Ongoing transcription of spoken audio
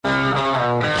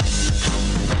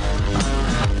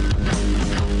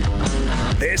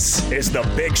is The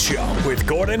Big Show with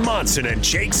Gordon Monson and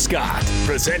Jake Scott,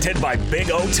 presented by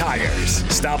Big O Tires.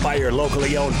 Stop by your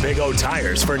locally owned Big O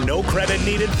Tires for no credit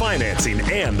needed financing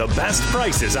and the best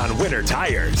prices on winter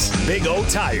tires. Big O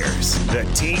Tires, the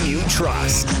team you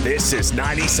trust. This is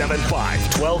 97.5,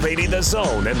 1280 The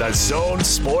Zone and The Zone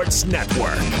Sports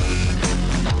Network.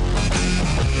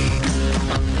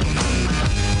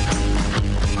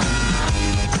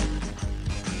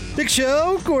 Big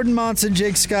Show, Gordon Monson,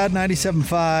 Jake Scott,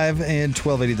 97.5 and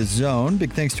 1280 The Zone.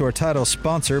 Big thanks to our title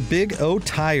sponsor, Big O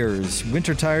Tires.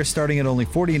 Winter tires starting at only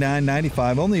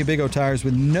 $49.95. Only a Big O Tires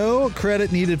with no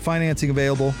credit needed financing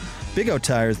available. Big O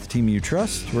Tires, the team you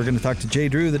trust. We're going to talk to Jay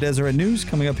Drew, the Deseret News,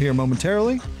 coming up here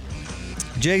momentarily.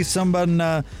 Jay,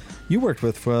 someone you worked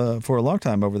with for a long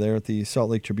time over there at the Salt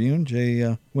Lake Tribune.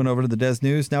 Jay went over to the Des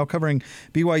News, now covering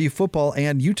BYU football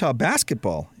and Utah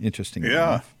basketball. Interesting.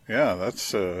 Enough. Yeah,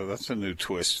 that's a new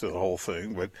twist to the whole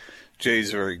thing. But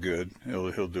Jay's very good.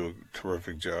 He'll do a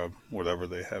terrific job, whatever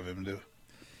they have him do.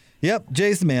 Yep,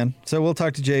 Jay's the man. So we'll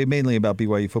talk to Jay mainly about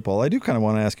BYU football. I do kind of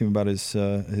want to ask him about his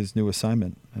new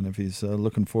assignment and if he's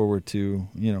looking forward to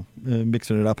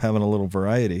mixing it up, having a little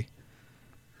variety.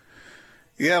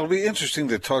 Yeah, it'll be interesting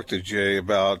to talk to Jay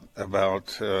about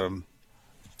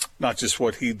not just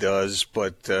what he does,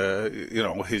 but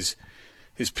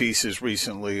his pieces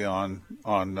recently on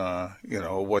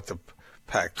what the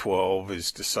Pac-12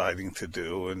 is deciding to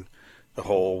do and the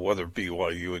whole whether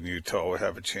BYU and Utah would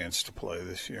have a chance to play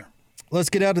this year. Let's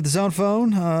get out to the Zone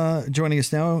phone. Joining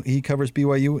us now, he covers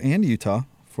BYU and Utah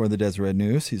for the Deseret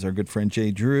News. He's our good friend Jay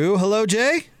Drew. Hello,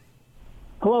 Jay.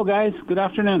 Hello, guys. Good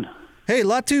afternoon. Hey,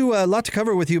 lot to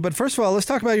cover with you. But first of all, let's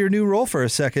talk about your new role for a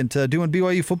second, doing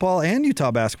BYU football and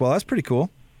Utah basketball. That's pretty cool.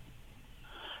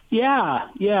 Yeah.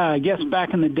 I guess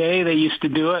back in the day they used to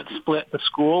do it, split the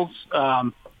schools.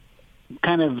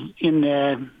 Kind of in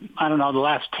the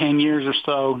last 10 years or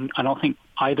so, I don't think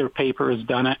either paper has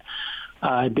done it,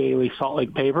 Daily Salt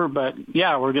Lake paper. But,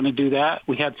 yeah, we're going to do that.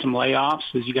 We had some layoffs,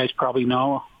 as you guys probably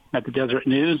know, at the Deseret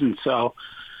News. And so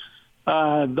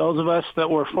those of us that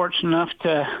were fortunate enough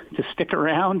to stick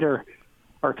around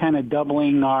are kind of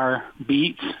doubling our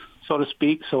beats, so to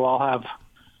speak. So I'll have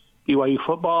BYU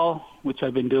football, which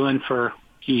I've been doing for,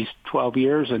 12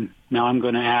 years, and now I'm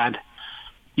going to add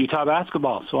Utah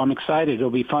basketball. So I'm excited. It'll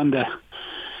be fun to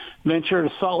venture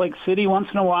to Salt Lake City once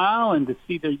in a while and to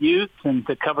see their youth and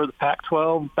to cover the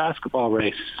Pac-12 basketball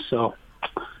race. So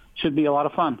should be a lot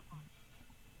of fun.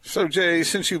 So, Jay,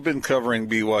 since you've been covering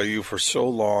BYU for so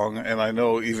long, and I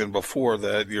know even before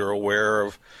that you're aware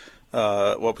of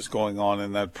what was going on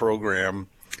in that program,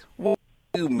 what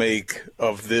do you make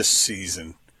of this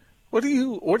season? What are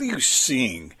you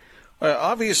seeing?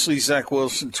 Obviously, Zach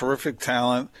Wilson, terrific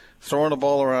talent, throwing the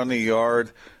ball around the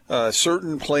yard.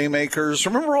 Certain playmakers.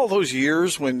 Remember all those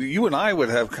years when you and I would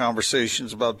have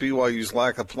conversations about BYU's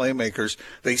lack of playmakers?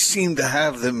 They seem to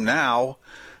have them now.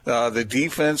 The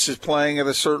defense is playing at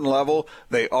a certain level.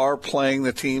 They are playing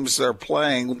the teams they're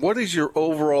playing. What is your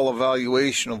overall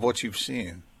evaluation of what you've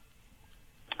seen?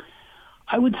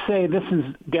 I would say this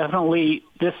is definitely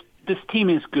this team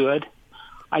is good.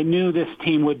 I knew this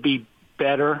team would be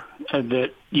better,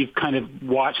 that you've kind of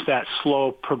watched that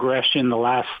slow progression the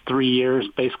last 3 years,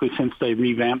 basically since they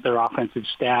revamped their offensive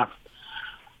staff.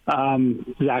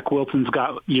 Zach Wilson's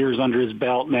got years under his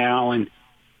belt now, and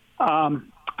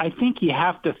I think you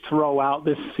have to throw out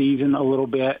this season a little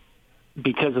bit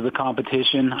because of the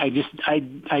competition. I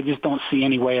just don't see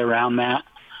any way around that.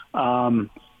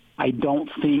 I don't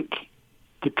think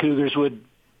the Cougars would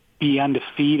be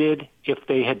undefeated if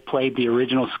they had played the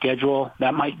original schedule.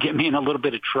 That might get me in a little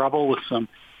bit of trouble with some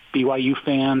BYU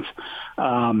fans.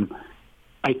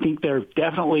 I think they're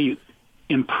definitely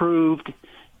improved.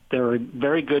 They're a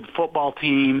very good football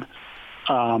team,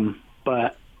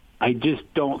 but I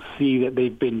just don't see that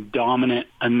they've been dominant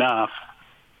enough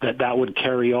that would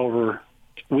carry over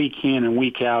week in and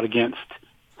week out against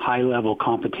high-level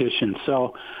competition.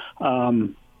 So,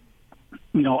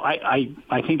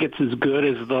 I think it's as good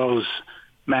as those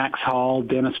Max Hall,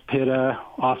 Dennis Pitta,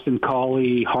 Austin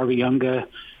Coley, Harvey Younga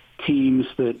teams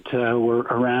that were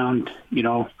around,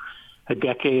 a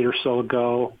decade or so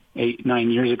ago,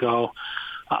 8-9 years ago.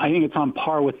 I think it's on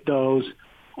par with those,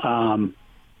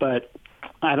 but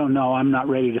I don't know. I'm not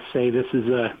ready to say this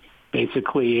is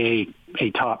basically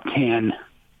a top 10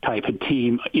 type of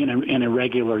team in a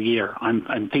regular year.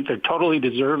 I think they're totally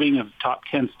deserving of top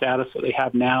 10 status that they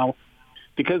have now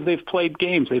because they've played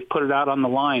games. They've put it out on the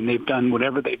line. They've done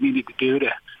whatever they needed to do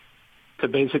to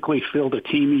basically field a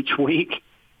team each week.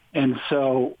 And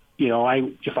so,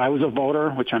 if I was a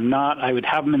voter, which I'm not, I would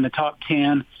have them in the top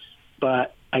 10.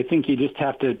 But I think you just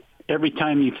have to every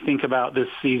time you think about this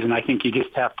season, I think you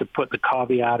just have to put the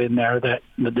caveat in there that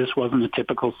this wasn't a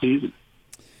typical season.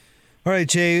 All right,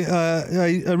 Jay,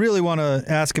 I really want to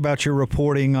ask about your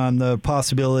reporting on the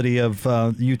possibility of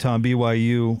Utah and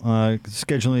BYU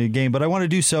scheduling a game, but I want to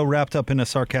do so wrapped up in a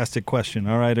sarcastic question.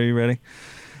 All right, are you ready?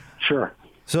 Sure.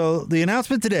 So the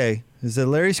announcement today is that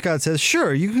Larry Scott says,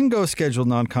 sure, you can go schedule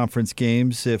non-conference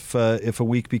games if a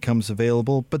week becomes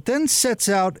available, but then sets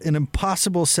out an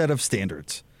impossible set of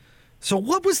standards. So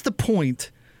what was the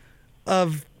point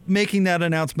of making that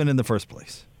announcement in the first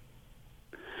place?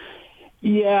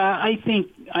 Yeah, I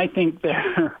think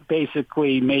they're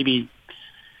basically maybe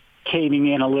caving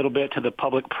in a little bit to the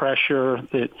public pressure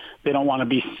that they don't want to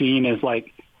be seen as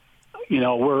like,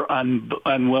 we're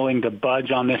unwilling to budge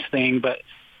on this thing, but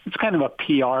it's kind of a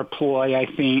PR ploy, I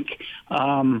think.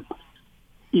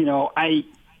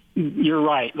 You're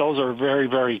right. Those are very,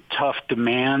 very tough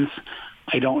demands.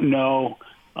 I don't know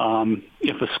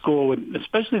if a school would,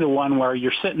 especially the one where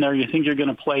you're sitting there, you think you're going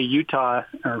to play Utah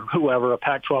or whoever, a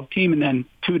Pac-12 team, and then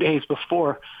 2 days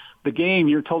before the game,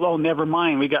 you're told, oh, never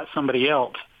mind, we got somebody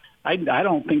else. I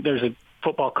don't think there's a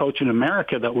football coach in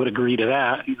America that would agree to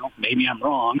that. Maybe I'm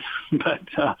wrong, but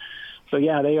so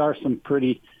yeah, they are some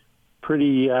pretty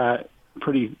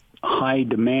high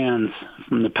demands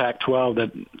from the Pac-12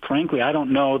 that, frankly, I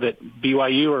don't know that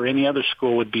BYU or any other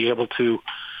school would be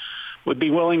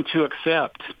willing to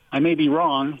accept. I may be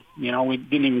wrong. We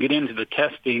didn't even get into the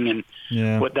testing and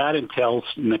what that entails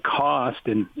and the cost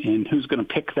and who's going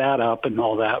to pick that up and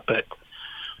all that. But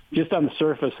just on the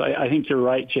surface, I think you're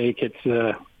right, Jake.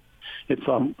 It's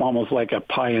almost like a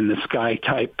pie in the sky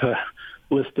type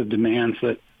list of demands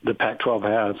that the Pac-12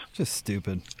 has. Just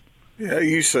stupid. Yeah,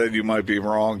 you said you might be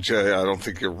wrong, Jay. I don't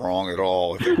think you're wrong at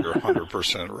all. I think you're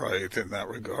 100% right in that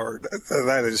regard.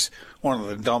 That is one of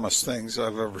the dumbest things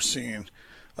I've ever seen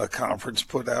a conference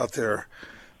put out there.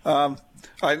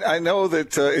 I know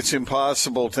that it's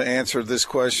impossible to answer this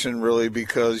question really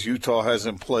because Utah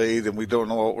hasn't played and we don't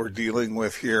know what we're dealing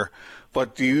with here.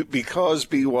 But because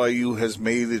BYU has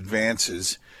made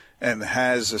advances and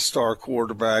has a star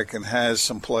quarterback and has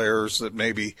some players that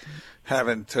maybe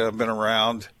haven't been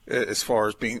around as far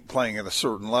as playing at a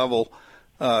certain level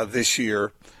this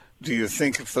year, do you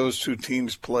think if those two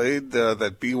teams played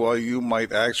that BYU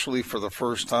might actually, for the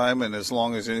first time and as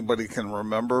long as anybody can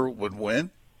remember, would win?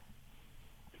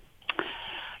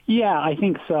 Yeah, I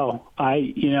think so.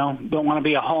 I don't want to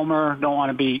be a homer, don't want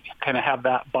to be kind of have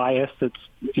that bias. That's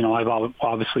I've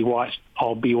obviously watched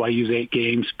all BYU's 8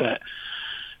 games, but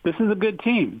this is a good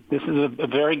team. This is a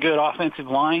very good offensive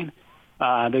line.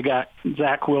 They got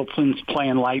Zach Wilson's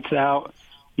playing lights out.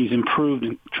 He's improved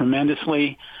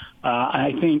tremendously.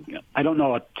 I don't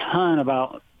know a ton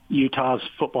about Utah's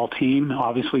football team.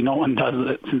 Obviously, no one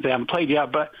does it since they haven't played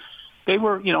yet. But they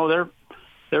were, they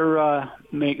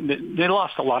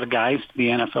lost a lot of guys to the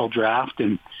NFL draft,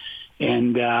 and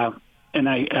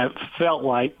I felt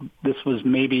like this was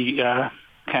maybe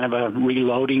kind of a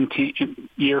reloading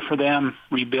year for them,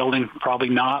 rebuilding probably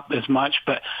not as much,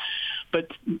 but.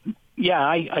 Yeah,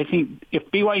 I think if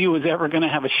BYU was ever going to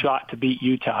have a shot to beat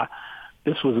Utah,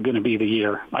 this was going to be the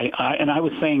year. I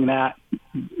was saying that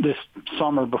this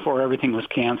summer before everything was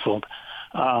canceled,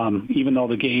 even though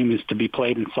the game is to be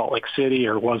played in Salt Lake City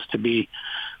or was to be.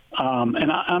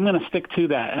 And I'm going to stick to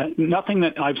that. Nothing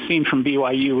that I've seen from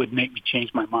BYU would make me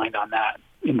change my mind on that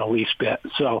in the least bit.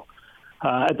 So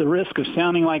at the risk of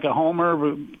sounding like a homer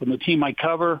from the team I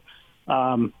cover,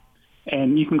 and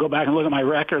you can go back and look at my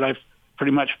record, I've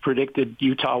pretty much predicted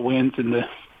Utah wins in the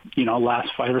last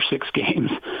 5 or 6 games.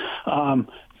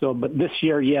 But this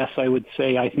year, yes, I would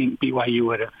say I think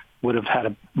BYU would have had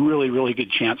a really, really good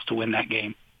chance to win that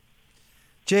game.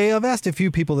 Jay, I've asked a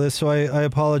few people this, so I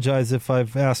apologize if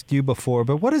I've asked you before,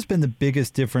 but what has been the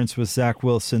biggest difference with Zach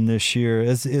Wilson this year?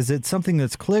 Is it something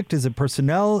that's clicked? Is it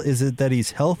personnel? Is it that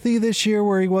he's healthy this year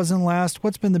where he wasn't last?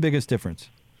 What's been the biggest difference?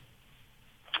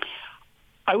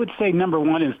 I would say number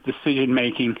one is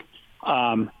decision-making.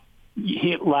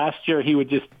 Last year he would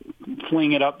just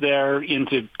fling it up there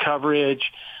into coverage.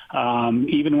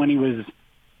 Even when he was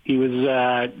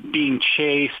being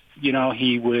chased,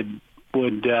 he would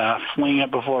fling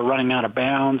it before running out of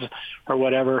bounds or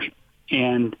whatever.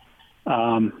 And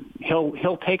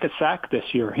he'll take a sack this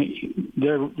year.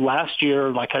 Last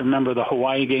year, like I remember the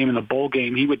Hawaii game and the bowl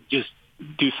game, he would just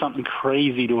do something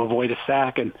crazy to avoid a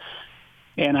sack.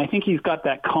 And I think he's got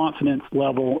that confidence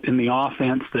level in the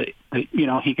offense that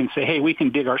he can say, hey, we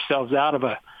can dig ourselves out of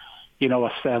a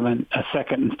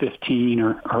second and 15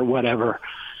 or whatever.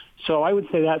 So I would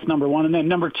say that's number one. And then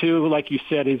number two, like you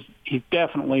said, is he's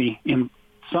definitely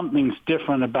something's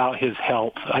different about his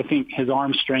health. I think his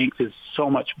arm strength is so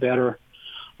much better.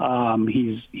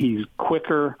 He's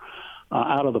quicker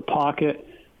out of the pocket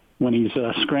when he's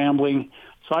scrambling.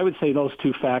 So I would say those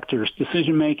two factors: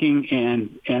 decision making,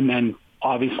 and then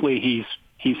obviously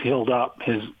he's healed up.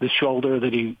 The shoulder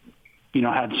that he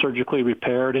had surgically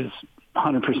repaired is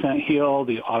 100% healed.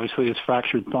 Obviously his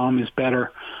fractured thumb is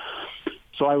better.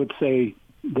 So I would say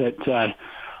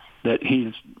that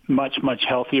he's much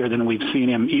healthier than we've seen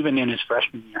him even in his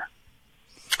freshman year.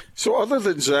 So, other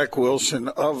than Zach Wilson,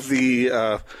 of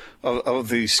the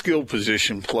skill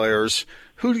position players,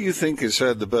 who do you think has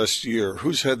had the best year?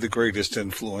 Who's had the greatest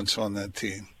influence on that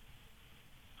team?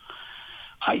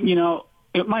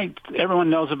 Everyone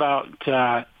knows about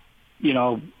Tyler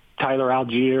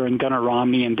Algier and Gunnar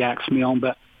Romney and Dax Milne,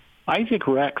 but Isaac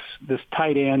Rex, this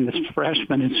tight end, this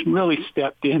freshman, has really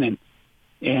stepped in.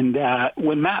 And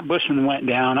when Matt Bushman went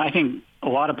down, I think a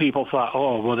lot of people thought,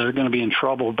 they're going to be in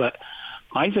trouble. But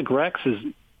Isaac Rex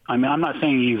I'm not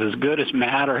saying he's as good as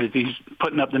Matt or he's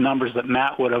putting up the numbers that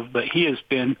Matt would have, but he has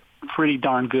been pretty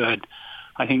darn good.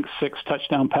 I think 6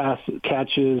 touchdown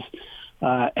catches,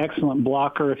 excellent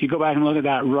blocker. If you go back and look at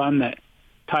that run that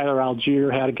Tyler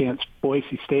Algier had against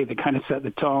Boise State that kind of set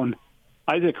the tone,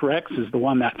 Isaac Rex is the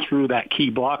one that threw that key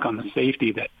block on the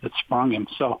safety that sprung him.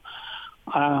 So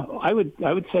I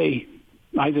would say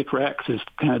Isaac Rex is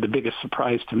kind of the biggest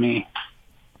surprise to me.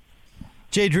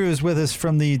 Jay Drew is with us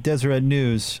from the Deseret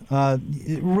News.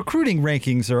 Recruiting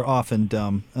rankings are often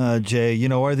dumb, Jay.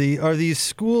 Are these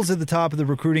schools at the top of the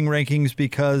recruiting rankings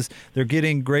because they're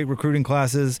getting great recruiting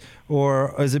classes,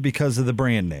 or is it because of the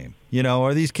brand name?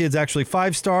 Are these kids actually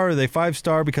 5-star? Or are they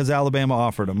 5-star because Alabama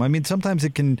offered them? I mean, sometimes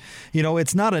it can,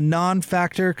 it's not a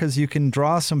non-factor because you can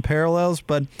draw some parallels.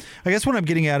 But I guess what I'm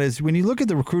getting at is when you look at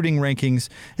the recruiting rankings,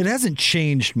 it hasn't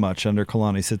changed much under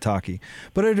Kalani Sitake.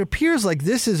 But it appears like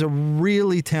this is a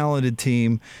really talented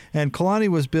team, and Kalani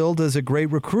was billed as a great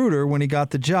recruiter when he got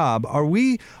the job. Are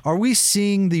we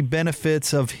seeing the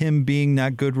benefits of him being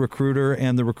that good recruiter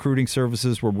and the recruiting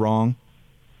services were wrong?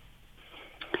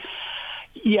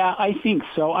 Yeah, I think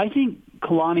so. I think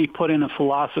Kalani put in a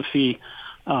philosophy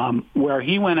where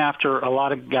he went after a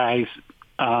lot of guys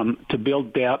to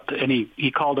build depth, and he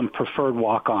called them preferred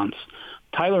walk-ons.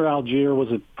 Tyler Algier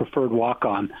was a preferred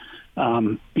walk-on.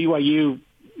 BYU,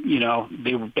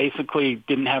 they basically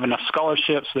didn't have enough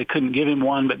scholarships, so they couldn't give him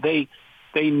one, but they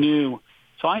knew.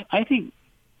 So I think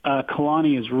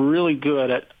Kalani is really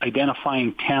good at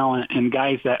identifying talent and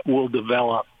guys that will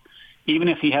develop, even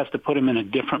if he has to put him in a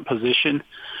different position,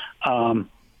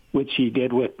 which he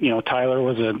did with, Tyler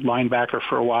was a linebacker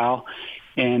for a while.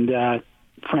 And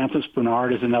Francis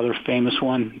Bernard is another famous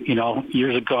one,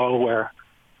 years ago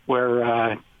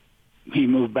where he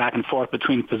moved back and forth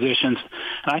between positions.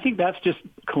 And I think that's just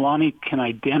Kalani can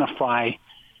identify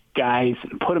guys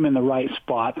and put them in the right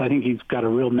spots. I think he's got a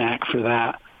real knack for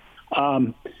that.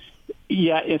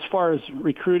 As far as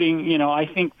recruiting, I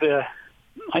think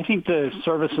the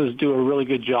services do a really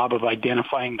good job of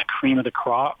identifying the cream of the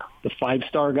crop, the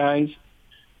 5-star guys.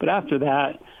 But after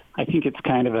that, I think it's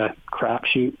kind of a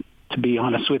crapshoot, to be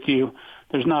honest with you.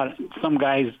 There's not – some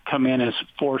guys come in as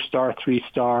 4-star,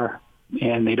 3-star,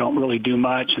 and they don't really do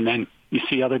much. And then you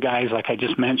see other guys, like I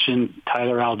just mentioned,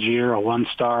 Tyler Algier, a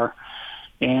 1-star,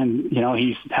 and,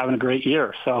 he's having a great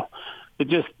year. So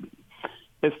it's just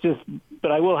 –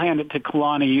 but I will hand it to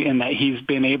Kalani in that he's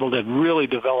been able to really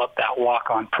develop that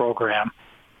walk-on program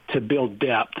to build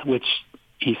depth, which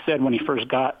he said when he first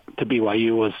got to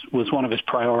BYU was one of his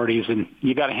priorities, and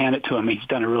you got to hand it to him. He's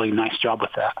done a really nice job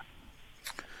with that.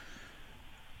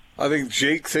 I think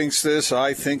Jake thinks this.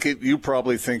 I think it. You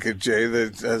probably think it, Jay,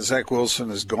 that Zach Wilson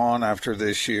is gone after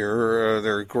this year.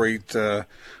 There are great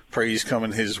praise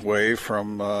coming his way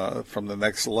from the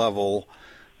next level.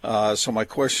 So my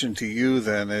question to you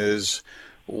then is,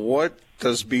 what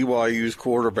does BYU's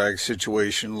quarterback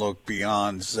situation look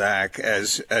beyond Zach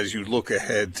as you look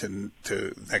ahead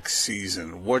to next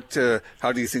season?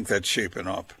 How do you think that's shaping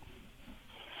up?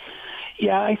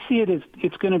 Yeah, I see it as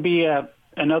it's going to be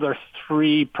another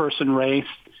 3-person race.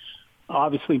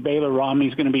 Obviously, Baylor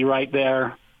Romney's going to be right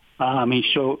there. He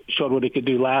showed what he could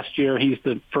do last year. He's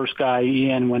the first guy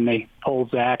in when they pulled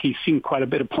Zach. He's seen quite a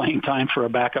bit of playing time for a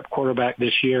backup quarterback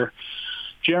this year.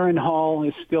 Jaron Hall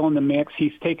is still in the mix.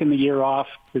 He's taken the year off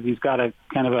because he's got a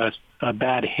kind of a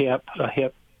bad hip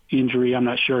injury. I'm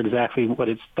not sure exactly what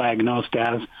it's diagnosed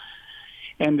as.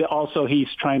 And also he's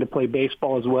trying to play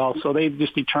baseball as well. So they've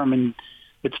just determined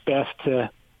it's best to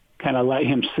kind of let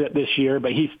him sit this year.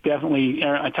 But he's definitely,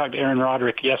 I talked to Aaron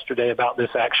Roderick yesterday about this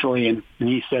actually, and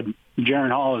he said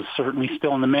Jaron Hall is certainly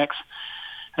still in the mix.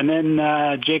 And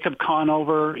then Jacob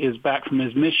Conover is back from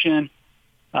his mission.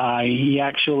 He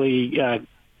actually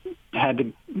had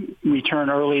to return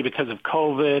early because of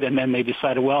COVID, and then they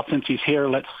decided, well, since he's here,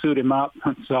 let's suit him up.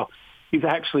 So he's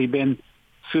actually been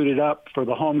suited up for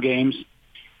the home games,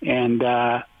 and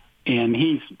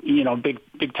he's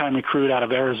big time recruit out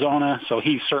of Arizona, so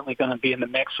he's certainly going to be in the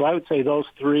mix. So I would say those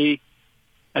three,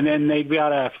 and then they've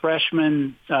got a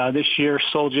freshman this year,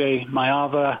 Soljay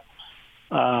Maava,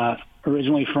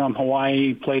 originally from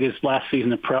Hawaii, played his last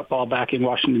season of prep ball back in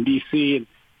Washington D.C.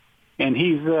 and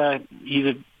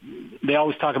they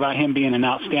always talk about him being an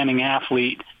outstanding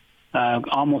athlete,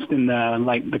 almost in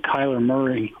the Kyler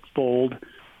Murray fold.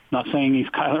 Not saying he's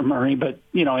Kyler Murray, but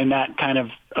in that kind of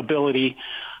ability.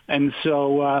 And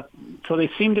so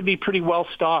they seem to be pretty well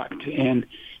stocked. And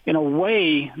in a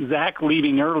way, Zach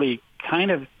leaving early kind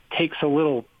of takes a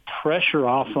little pressure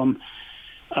off them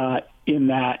in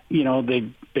that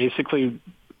they basically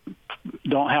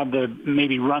don't have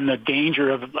maybe run the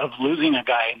danger of losing a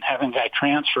guy and having a guy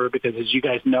transfer, because as you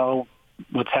guys know,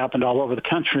 what's happened all over the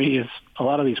country is a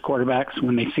lot of these quarterbacks,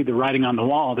 when they see the writing on the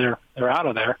wall, they're out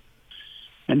of there.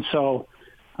 And so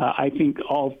I think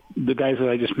all the guys that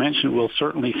I just mentioned will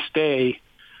certainly stay,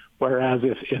 whereas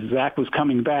if Zach was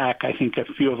coming back, I think a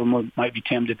few of them might be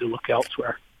tempted to look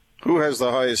elsewhere. Who has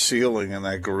the highest ceiling in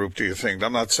that group, do you think?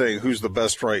 I'm not saying who's the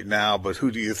best right now, but who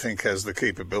do you think has the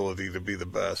capability to be the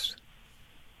best?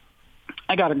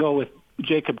 I got to go with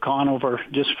Jacob Conover,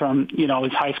 just from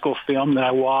his high school film that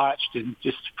I watched, and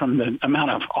just from the amount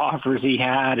of offers he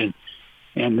had, and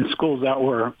the schools that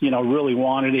were really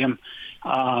wanted him.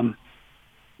 I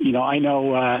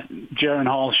know Jaron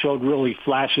Hall showed really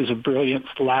flashes of brilliance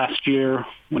last year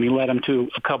when he led them to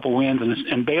a couple wins,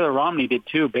 and Baylor Romney did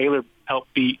too. Baylor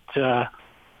helped beat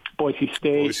Boise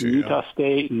State, and Utah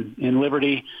State, and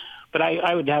Liberty. But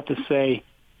I would have to say,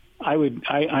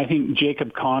 I think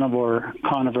Jacob Conover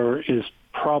is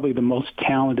probably the most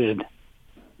talented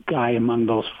guy among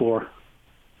those four.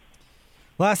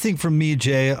 Last thing from me,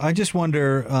 Jay, I just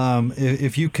wonder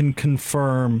if you can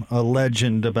confirm a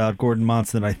legend about Gordon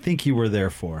Monson that I think you were there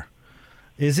for.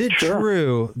 Is it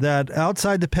true that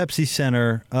outside the Pepsi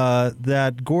Center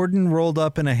that Gordon rolled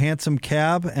up in a handsome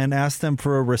cab and asked them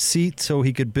for a receipt so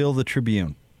he could bill the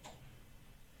Tribune?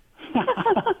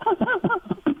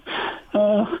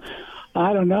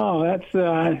 I don't know. That's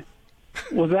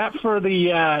was that for the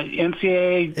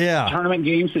NCAA tournament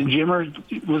games that Jimmer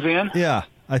was in? Yeah.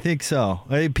 I think so.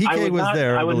 PK was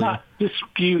there. I would not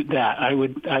dispute that. I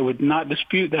would not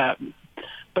dispute that.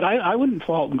 But I wouldn't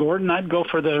fault Gordon. I'd go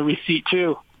for the receipt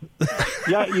too.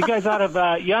 Yeah, you guys ought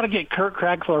to get Kurt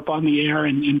Cragthorpe on the air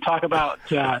and talk about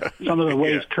some of the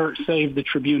ways Kurt saved the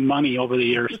Tribune money over the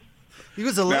years. He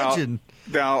was a legend.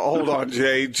 Now, hold on,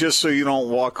 Jay, just so you don't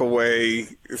walk away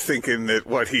thinking that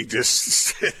what he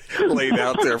just laid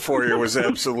out there for you was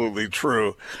absolutely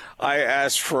true. I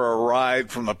asked for a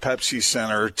ride from the Pepsi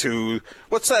Center to,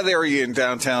 what's that area in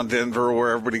downtown Denver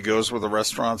where everybody goes where the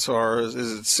restaurants are? Is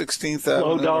it 16th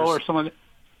Avenue? Lodo or something?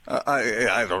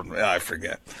 I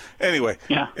forget. Anyway,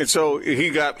 yeah. And so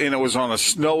it was on a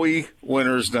snowy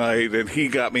winter's night, and he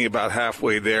got me about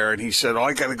halfway there, and he said,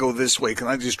 I got to go this way. Can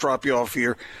I just drop you off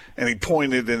here? And he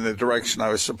pointed in the direction I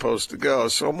was supposed to go.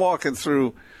 So I'm walking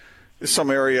through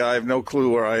some area. I have no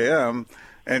clue where I am.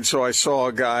 And so I saw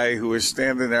a guy who was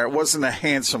standing there. It wasn't a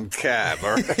handsome cab,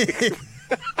 all right?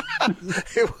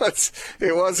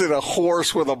 It wasn't a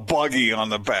horse with a buggy on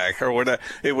the back or whatever.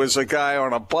 It was a guy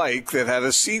on a bike that had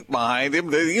a seat behind him.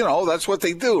 That's what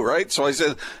they do, right? So I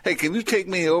said, hey, can you take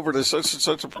me over to such and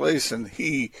such a place? And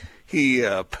he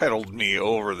pedaled me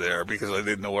over there because I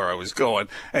didn't know where I was going.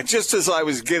 And just as I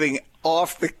was getting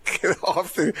off the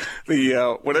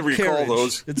whatever you call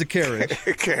those, it's a carriage.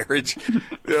 carriage.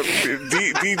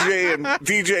 DJ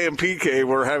and PK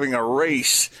were having a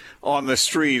race on the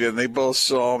street, and they both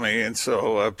saw me, and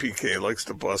so PK likes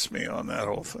to bust me on that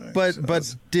whole thing.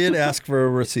 But did ask for a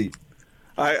receipt.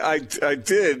 I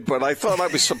did, but I thought I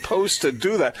was supposed to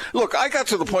do that. Look, I got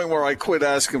to the point where I quit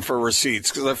asking for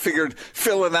receipts because I figured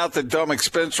filling out the dumb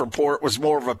expense report was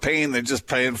more of a pain than just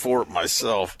paying for it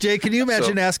myself. Jay, can you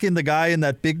imagine asking the guy in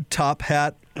that big top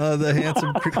hat, the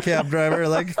handsome cab driver,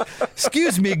 like,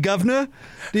 excuse me, governor,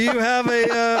 do you have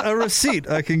a receipt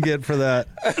I can get for that?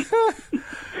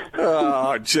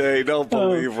 Oh, Jay, don't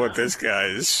believe what this guy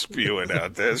is spewing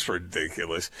out there. It's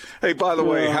ridiculous. Hey, by the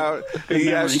way,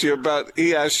 he asked you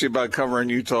about covering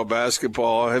Utah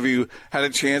basketball. Have you had a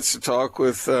chance to talk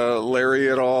with Larry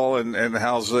at all, and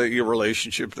how's your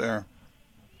relationship there?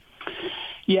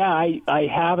 Yeah, I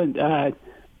haven't.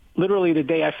 Literally the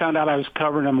day I found out I was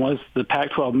covering him was the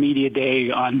Pac-12 Media Day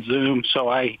on Zoom, so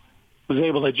I was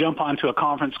able to jump onto a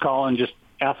conference call and just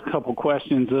ask a couple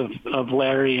questions of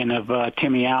Larry and of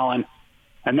Timmy Allen,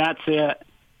 and that's it.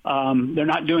 They're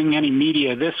not doing any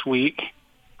media this week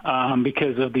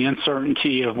because of the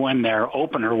uncertainty of when their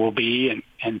opener will be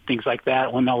and things like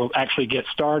that, when they'll actually get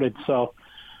started. So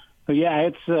yeah,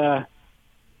 it's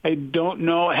I don't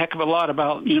know a heck of a lot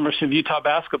about University of Utah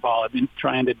basketball. I've been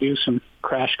trying to do some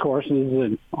crash courses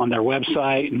and on their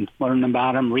website and learning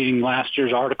about them, reading last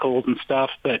year's articles and stuff.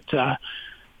 But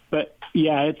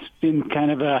yeah, it's been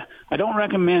kind of I don't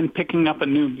recommend picking up a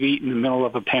new beat in the middle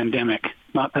of a pandemic.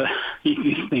 Not the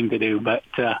easiest thing to do, but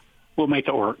we'll make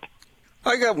it work.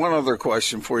 I got one other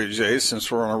question for you, Jay,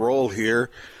 since we're on a roll here.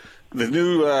 The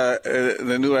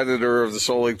new editor of the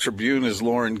Salt Lake Tribune is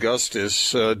Lauren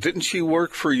Gustis. Didn't she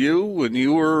work for you when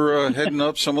you were heading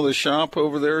up some of the shop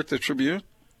over there at the Tribune?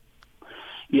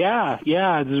 Yeah.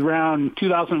 It was around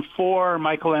 2004.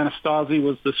 Michael Anastasi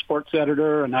was the sports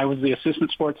editor, and I was the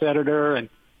assistant sports editor. And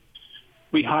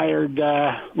we hired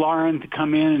Lauren to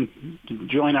come in and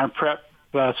join our prep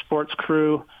sports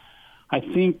crew. I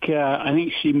think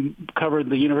she covered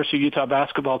the University of Utah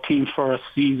basketball team for a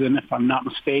season, if I'm not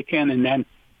mistaken. And then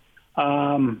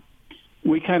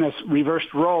we kind of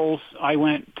reversed roles. I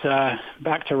went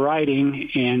back to writing,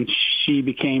 and she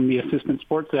became the assistant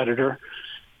sports editor.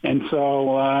 And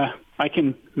so I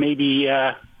can maybe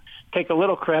take a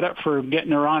little credit for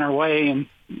getting her on her way and,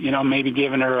 maybe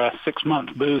giving her a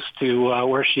 6-month boost to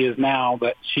where she is now.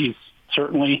 But she's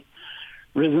certainly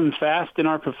risen fast in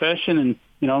our profession, and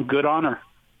good on her.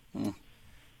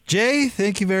 Jay,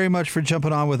 thank you very much for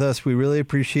jumping on with us. We really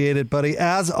appreciate it, buddy,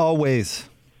 as always.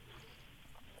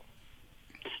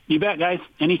 You bet, guys.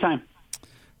 Anytime.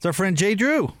 It's our friend Jay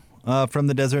Drew from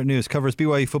the Deseret News, covers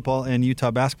BYU football and Utah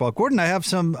basketball. Gordon, I have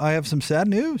some sad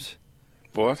news.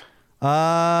 What?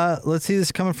 Let's see, this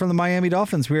is coming from the Miami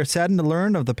Dolphins. We are saddened to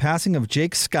learn of the passing of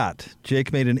Jake Scott.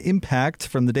 Jake made an impact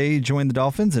from the day he joined the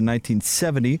Dolphins in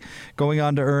 1970, going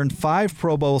on to earn 5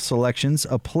 Pro Bowl selections,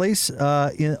 a place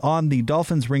on the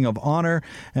Dolphins Ring of Honor,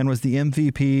 and was the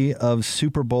MVP of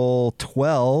Super Bowl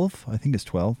 12. I think it's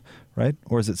 12, right?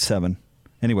 Or is it 7?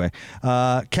 Anyway,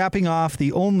 capping off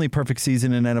the only perfect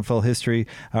season in NFL history,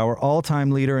 our all-time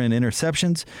leader in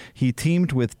interceptions, he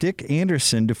teamed with Dick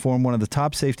Anderson to form one of the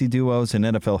top safety duos in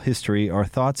NFL history. Our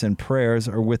thoughts and prayers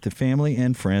are with the family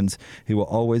and friends. He will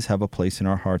always have a place in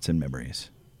our hearts and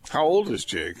memories. How old is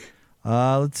Jake?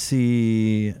 Let's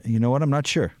see. You know what? I'm not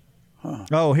sure. Huh.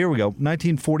 Oh, here we go.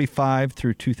 1945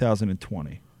 through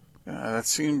 2020. That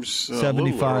seems 75. A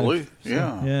little early.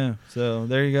 Yeah. So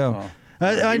there you go.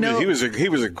 I know he was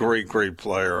a great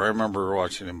player. I remember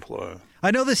watching him play. I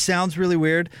know this sounds really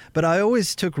weird, but I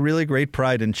always took really great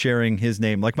pride in sharing his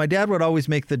name. Like my dad would always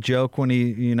make the joke when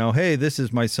he, hey, this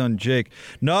is my son Jake,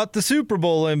 not the Super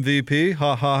Bowl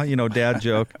MVP, dad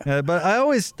joke. But I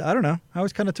always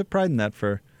kind of took pride in that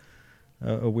for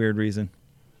a weird reason.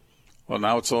 Well,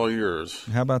 now it's all yours.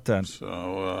 How about that?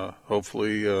 So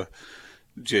hopefully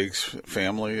Jake's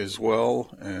family as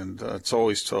well, and it's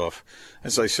always tough.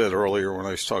 As I said earlier when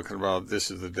I was talking about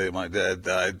this is the day my dad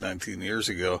died 19 years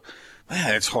ago,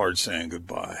 man, it's hard saying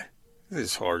goodbye. It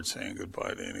is hard saying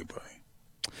goodbye to anybody.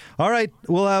 All right,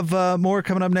 we'll have more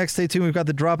coming up next. Stay tuned. We've got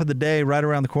the drop of the day right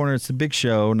around the corner. It's the Big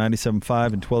Show,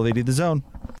 97.5 and 1280 The Zone.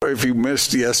 If you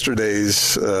missed yesterday's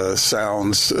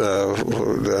sounds of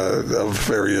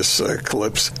various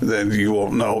clips, then you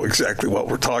won't know exactly what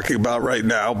we're talking about right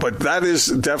now. But that is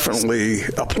definitely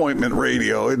appointment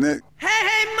radio, isn't it?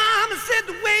 Hey, mama said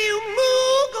the way you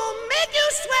move gonna make you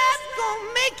sweat,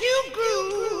 gonna make you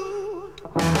groove.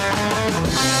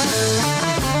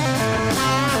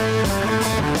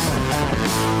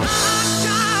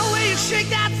 The way you shake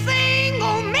that thing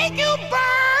gonna make you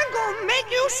burn, gonna make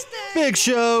you stay. Big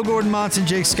Show, Gordon Monson,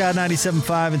 Jake Scott,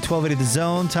 97.5 and 1280 The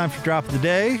Zone. Time for Drop of the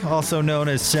Day, also known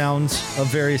as sounds of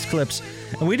various clips.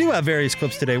 And we do have various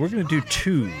clips today. We're going to do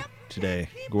 2 today,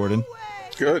 Gordon.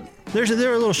 Good. They're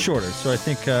a little shorter, so I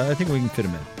think we can fit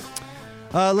them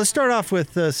in. Let's start off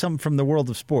with something from the world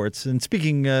of sports. And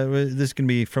speaking, this is going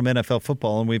to be from NFL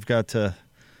football, and we've got the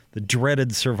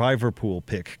dreaded Survivor Pool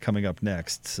pick coming up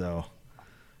next. So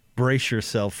brace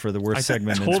yourself for the worst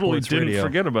segment in sports radio. I totally didn't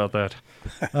forget about that.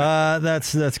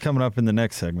 That's coming up in the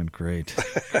next segment. Great.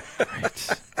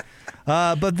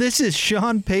 But this is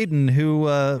Sean Payton, who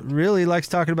really likes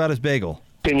talking about his bagel.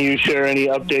 Can you share any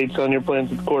updates on your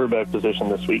plans at the quarterback position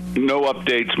this week? No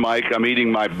updates, Mike. I'm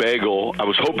eating my bagel. I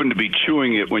was hoping to be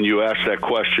chewing it when you asked that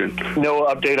question. No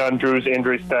update on Drew's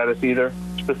injury status either?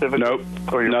 Specific? Nope.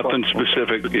 Nothing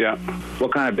specific, yeah.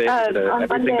 What kind of bagel? Is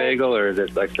it everything bagel, or is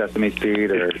it like sesame seed,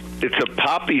 or It's a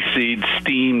poppy seed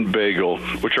steamed bagel,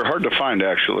 which are hard to find,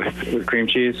 actually. With cream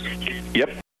cheese?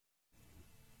 Yep.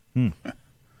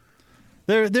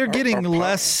 They're getting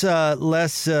less. They're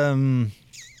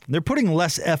putting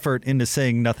less effort into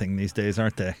saying nothing these days,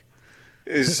 aren't they?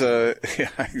 Yeah,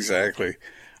 exactly.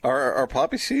 Are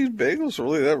poppy seed bagels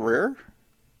really that rare?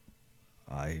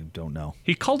 I don't know.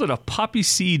 He called it a poppy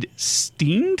seed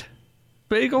steamed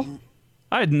bagel?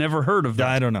 I had never heard of that.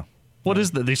 I don't know. What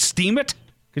is that? They steam it?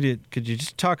 Could you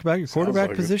just talk about your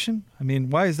quarterback position? I mean,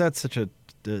 why is that such a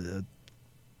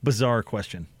bizarre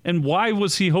question? And why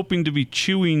was he hoping to be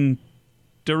chewing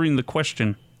during the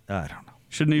question? I don't know.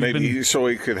 Shouldn't he have been... so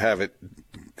he could have it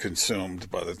consumed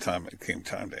by the time it came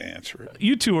time to answer it.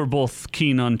 You two are both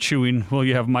keen on chewing while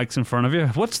you have mics in front of you.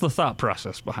 What's the thought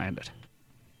process behind it?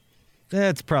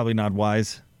 That's probably not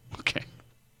wise. Okay.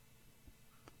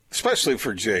 Especially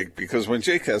for Jake, because when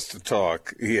Jake has to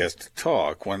talk, he has to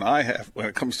talk. When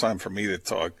it comes time for me to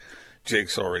talk,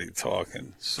 Jake's already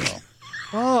talking. So.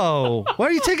 Oh, why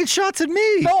are you taking shots at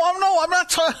me? No, I'm not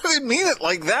talking. I didn't mean it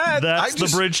like that. That's the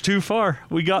bridge too far.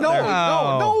 We got there.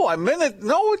 No, I meant it.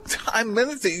 No, I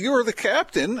meant it that you were the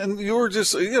captain and you were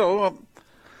just,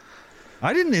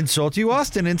 I didn't insult you.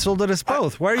 Austin insulted us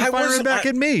both. Why are you firing back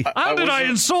at me? How did I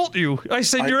insult you? I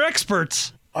said you're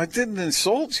experts. I didn't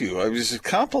insult you. I was just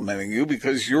complimenting you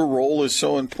because your role is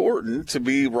so important to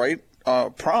be right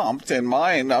prompt, and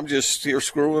mine, I'm just here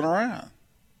screwing around.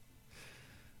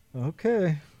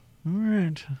 Okay. All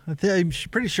right. I'm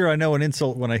pretty sure I know an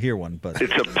insult when I hear one, but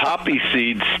It's a poppy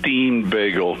seed steamed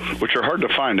bagel, which are hard to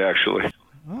find, actually.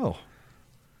 Oh.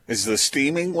 Is the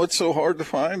steaming what's so hard to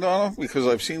find on them? Because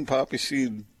I've seen poppy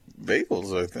seed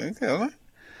bagels, I think, haven't I?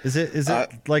 Is it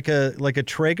like a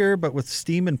Traeger but with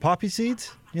steam and poppy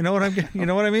seeds? You know what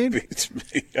I mean? Beats me.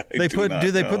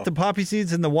 Do they put the poppy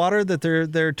seeds in the water that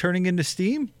they're turning into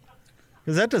steam?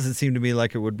 Because that doesn't seem to me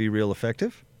like it would be real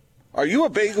effective. Are you a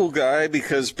bagel guy?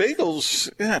 Because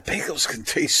bagels can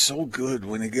taste so good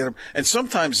when you get them. And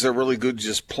sometimes they're really good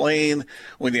just plain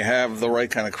when you have the right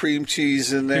kind of cream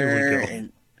cheese in there. Here we go.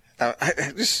 And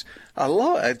I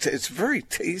love it. It's very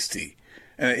tasty.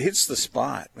 And it hits the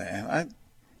spot, man.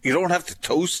 You don't have to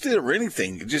toast it or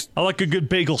anything. You just... I like a good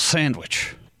bagel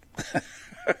sandwich.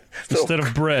 Instead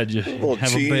of bread, you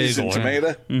have cheese a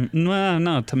bagel. And tomato? No,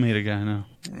 not a tomato guy, no.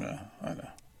 No, I know.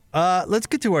 Let's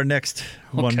get to our next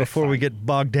one before we get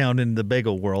bogged down in the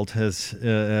bagel world,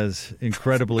 as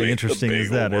incredibly interesting as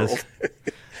that is. Is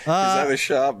that a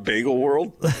shop, Bagel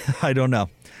World? I don't know.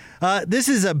 This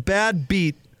is a bad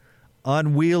beat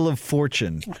on Wheel of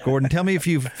Fortune. Gordon, tell me if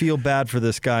you feel bad for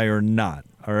this guy or not.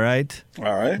 All right?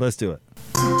 All right. Let's do it.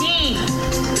 D.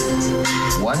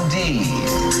 1D.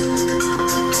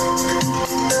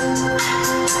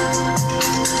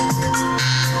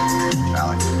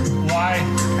 Alex. Why?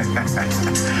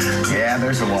 Yeah,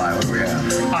 there's a why. What do we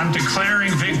have? I'm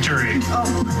declaring victory. Oh,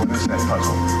 what is that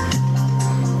puzzle?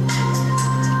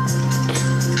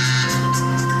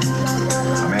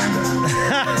 Amanda.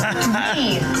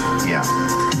 D. Yeah.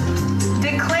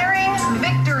 Declaring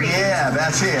victory. Yeah,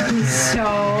 that's it. Yeah. So,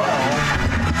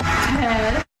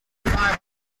 head.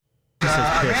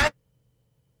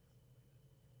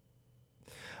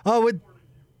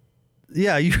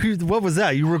 Yeah, what was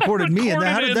that? You recorded me, and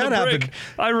how did that happen?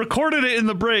 I recorded it in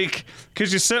the break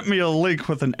because you sent me a link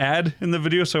with an ad in the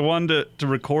video, so I wanted to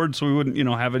record so we wouldn't,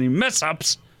 have any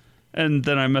mess-ups. And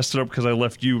then I messed it up because I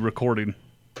left you recording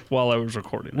while I was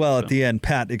recording. Well, at the end,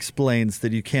 Pat explains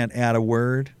that you can't add a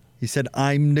word. He said,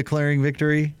 "I'm declaring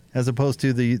victory," as opposed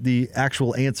to the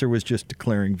actual answer was just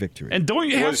declaring victory. And don't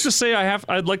you have to say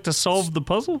I'd like to solve the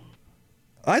puzzle?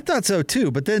 I thought so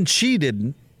too, but then she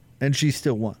didn't, and she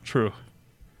still won. True.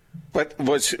 But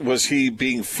was he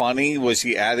being funny? Was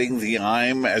he adding the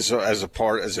 "I'm" as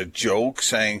a joke,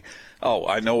 saying, "Oh,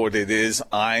 I know what it is.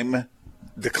 I'm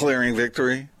declaring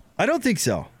victory"? I don't think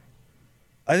so.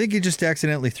 I think he just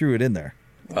accidentally threw it in there.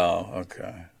 Oh,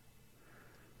 okay.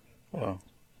 Well,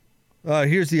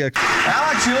 here's the extra.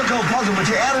 Alex, you look all puzzled, but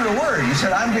you added a word. You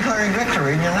said, "I'm declaring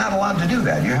victory," and you're not allowed to do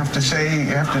that. You have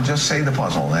to just say the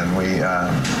puzzle. And we,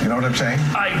 you know what I'm saying?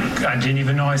 I didn't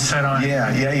even know I said "I'm."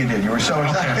 Yeah, you did. You were so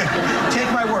excited.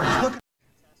 Take my word. Look.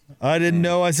 I didn't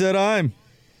know I said "I'm."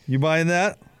 You buying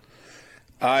that?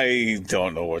 I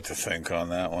don't know what to think on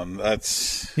that one.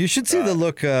 That's you should see the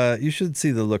look. You should see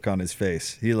the look on his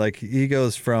face. He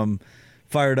goes from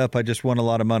fired up, "I just won a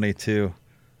lot of money," to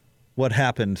what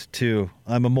happened to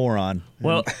 "I'm a moron."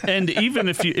 Well, and even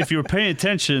if you were paying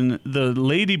attention, the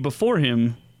lady before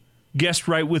him guessed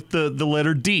right with the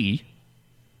letter D,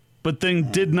 but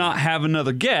then did not have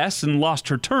another guess and lost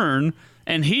her turn,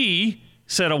 and he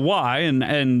said a Y,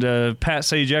 and Pat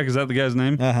Sajak, is that the guy's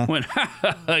name? Went,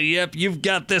 yep, you've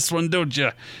got this one, don't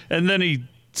you? And then he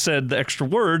said the extra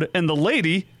word, and the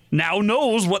lady now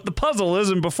knows what the puzzle is,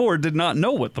 and before did not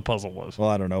know what the puzzle was. Well,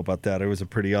 I don't know about that. It was a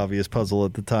pretty obvious puzzle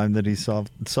at the time that he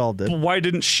solved it. But why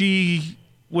didn't she,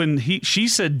 when she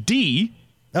said D?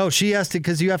 Oh, she asked it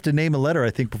because you have to name a letter, I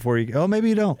think, before you... Oh, maybe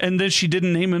you don't. And then she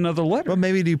didn't name another letter. Well,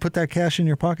 maybe do you put that cash in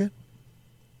your pocket?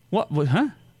 What huh?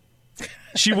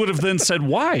 She would have then said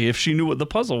why if she knew what the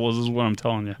puzzle was, is what I'm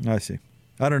telling you. I see.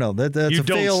 I don't know. That's you a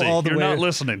fail see. all the You're way. You're not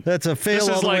listening. That's a fail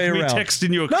all the way around. This is like me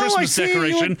texting you a Christmas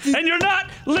decoration, and you're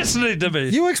not listening to me.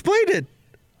 You explained it.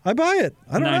 I buy it.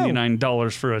 I don't know.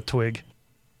 $99 for a twig.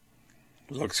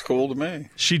 Looks cool to me.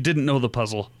 She didn't know the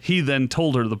puzzle. He then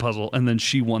told her the puzzle, and then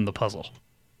she won the puzzle.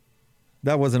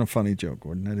 That wasn't a funny joke,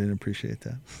 Gordon. I didn't appreciate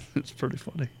that. It's pretty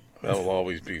funny. That'll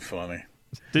always be funny.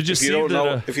 Did you if see you don't that?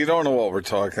 Know, if you don't know what we're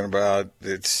talking about,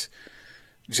 it's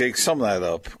Jake. Sum that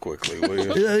up quickly,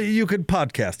 will you? You could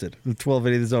podcast it at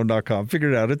 1280thezone.com. Figure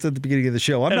it out. It's at the beginning of the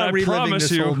show. I'm not reliving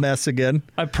this whole mess again.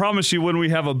 I promise you, when we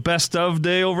have a best of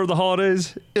day over the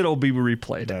holidays, it'll be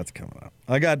replayed. That's coming up.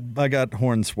 I got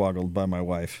hornswoggled by my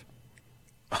wife.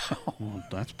 Well,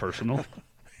 that's personal. It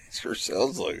sure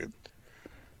sounds like it.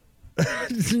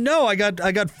 No, I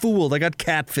got fooled. I got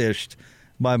catfished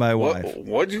by my wife.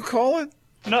 What'd you call it?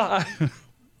 No,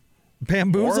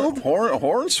 bamboozled?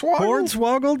 Hornswoggled?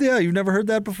 Hornswoggled? Yeah, you've never heard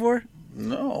that before?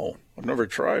 No, I've never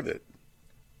tried it.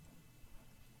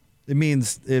 It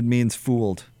means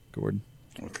fooled, Gordon.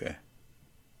 Okay.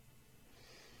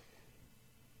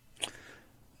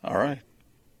 All right.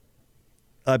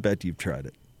 I bet you've tried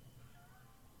it.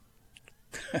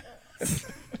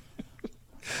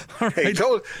 All right. Hey,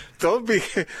 don't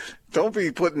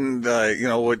be putting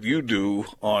what you do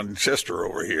on Chester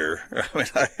over here. I mean,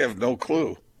 I have no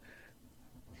clue.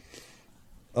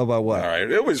 About what? All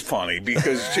right, it was funny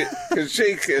because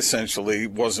Jake essentially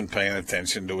wasn't paying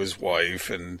attention to his wife,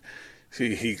 and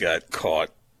he got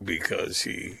caught because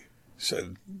he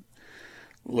said,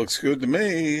 "Looks good to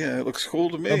me. It looks cool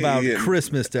to me." About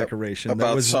Christmas decoration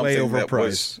that was way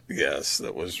overpriced.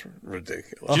 That was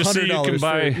ridiculous.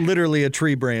 $100 for literally a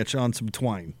tree branch on some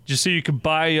twine. Did you see you could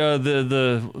buy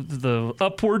the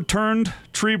upward turned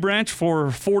tree branch for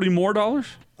 $40 more?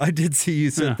 I did see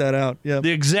you sent that out. Yeah, the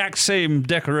exact same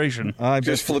decoration.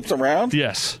 Just flipped around?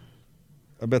 Yes.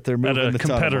 I bet they're moving at a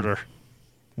competitor.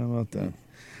 How about that?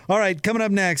 All right, coming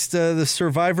up next, the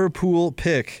Survivor Pool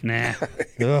pick. Nah.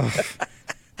 Ugh.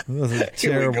 That was a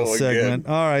terrible segment.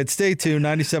 Again. All right, stay tuned.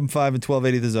 97.5 and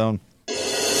 1280 The Zone.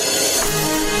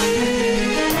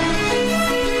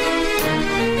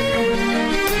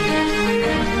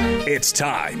 It's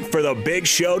time for the Big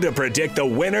Show to predict the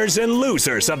winners and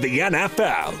losers of the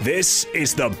NFL. This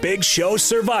is the Big Show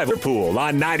Survivor Pool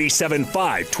on 97.5,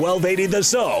 1280 The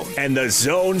Zone and the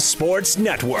Zone Sports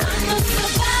Network.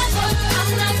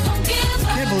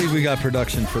 I can't believe we got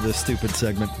production for this stupid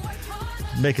segment.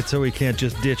 Make it so we can't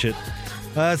just ditch it.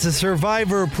 It's a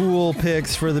Survivor Pool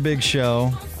picks for the Big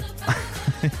Show.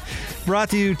 Brought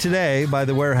to you today by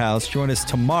The Warehouse. Join us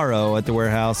tomorrow at The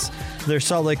Warehouse. Their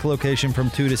Salt Lake location from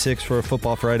 2 to 6 for a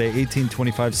Football Friday,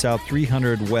 1825 South,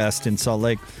 300 West in Salt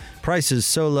Lake. Prices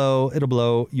so low, it'll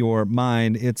blow your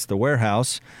mind. It's The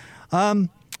Warehouse. Some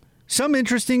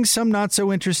interesting, some not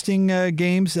so interesting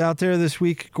games out there this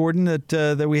week, Gordon,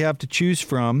 that we have to choose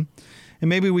from. And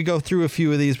maybe we go through a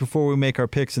few of these before we make our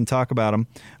picks and talk about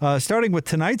them. Starting with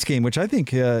tonight's game, which I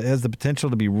think has the potential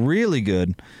to be really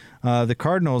good. The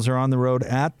Cardinals are on the road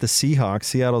at the Seahawks.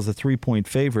 Seattle's a 3-point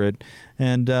favorite.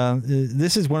 And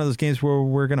this is one of those games where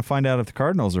we're going to find out if the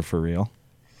Cardinals are for real.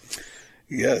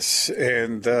 Yes.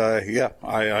 And,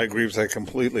 I agree with that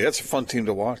completely. That's a fun team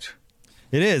to watch.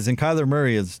 It is. And Kyler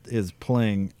Murray is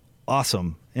playing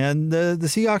awesome. And the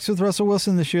Seahawks with Russell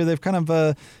Wilson this year, they've kind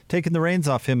of taken the reins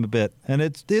off him a bit. And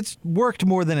it's worked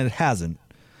more than it hasn't.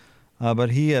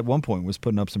 But he, at one point, was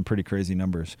putting up some pretty crazy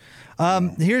numbers.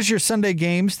 Here's your Sunday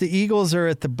games. The Eagles are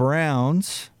at the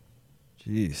Browns.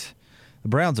 Jeez. The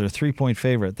Browns are a 3-point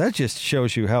favorite. That just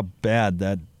shows you how bad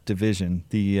that division,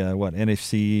 the,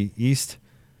 NFC East?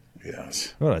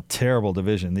 Yes. What a terrible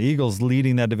division. The Eagles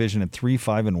leading that division at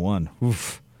 3-5-1.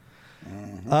 Oof.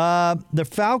 Mm-hmm. The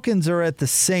Falcons are at the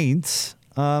Saints.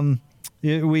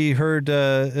 We heard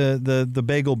the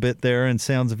bagel bit there and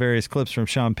sounds of various clips from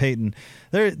Sean Payton.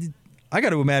 I got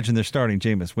to imagine they're starting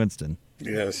Jameis Winston.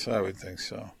 Yes, I would think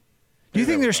so. Do you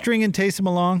think they're stringing Taysom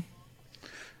along?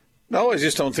 No, I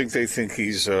just don't think they think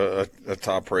he's a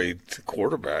top-rate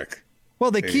quarterback.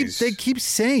 Well, they keep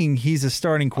saying he's a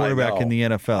starting quarterback in the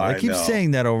NFL. They keep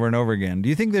saying that over and over again. Do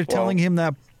you think they're telling him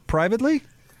that privately?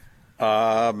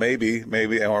 Maybe,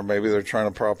 or maybe they're trying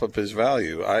to prop up his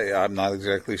value. I'm not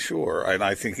exactly sure. And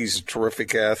I think he's a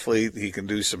terrific athlete. He can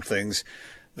do some things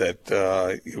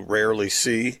that you rarely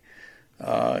see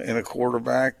in a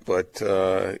quarterback, but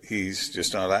he's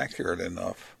just not accurate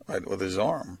enough with his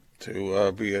arm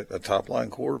to be a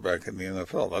top-line quarterback in the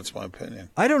NFL. That's my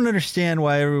opinion. I don't understand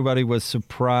why everybody was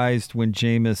surprised when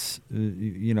Jameis,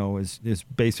 is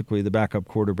basically the backup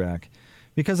quarterback.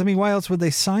 Because, why else would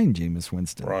they sign Jameis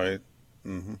Winston? Right.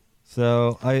 Mm-hmm.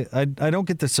 So I don't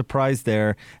get the surprise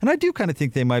there. And I do kind of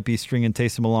think they might be stringing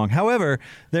Taysom along. However,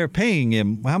 they're paying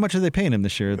him. How much are they paying him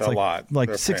this year? It's a lot. Like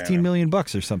 $16 million or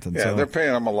something. Yeah, they're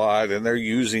paying him a lot, and they're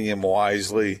using him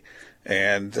wisely.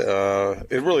 And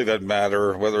it really doesn't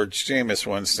matter whether it's Jameis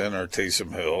Winston or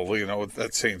Taysom Hill.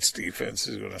 That Saints defense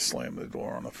is going to slam the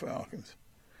door on the Falcons.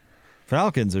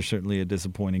 Falcons are certainly a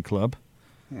disappointing club.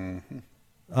 Mm-hmm.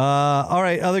 All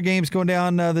right, other games going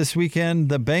down this weekend.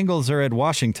 The Bengals are at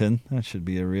Washington. That should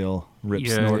be a real rip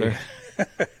snorter. I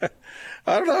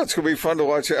don't know. It's going to be fun to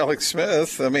watch Alex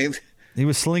Smith. He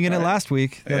was slinging it last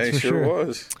week. That's he for sure sure.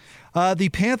 was. The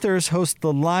Panthers host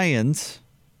the Lions.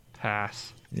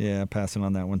 Pass. Yeah, passing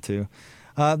on that one too.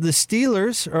 The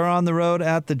Steelers are on the road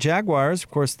at the Jaguars. Of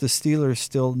course, the Steelers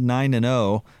still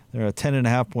 9-0. They're a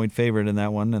 10.5-point favorite in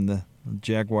that one, and the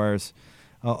Jaguars,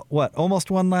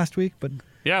 almost won last week, but.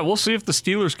 Yeah, we'll see if the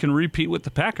Steelers can repeat what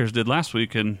the Packers did last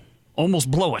week and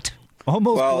almost blow it.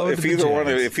 If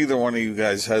either one of you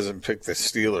guys hasn't picked the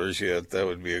Steelers yet, that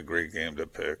would be a great game to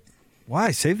pick. Why?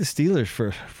 Save the Steelers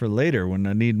for later when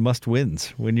I need must-wins,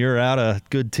 when you're out of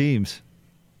good teams.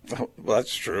 Well,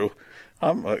 that's true.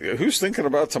 Who's thinking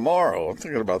about tomorrow? I'm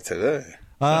thinking about today.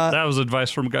 That was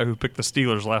advice from a guy who picked the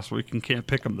Steelers last week and can't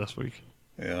pick them this week.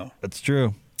 Yeah. That's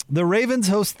true. The Ravens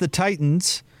host the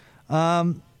Titans.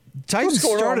 Titans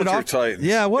started off. Titans?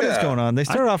 Yeah, what is going on? They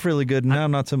started off really good, and now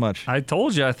not so much. I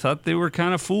told you, I thought they were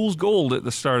kind of fool's gold at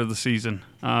the start of the season.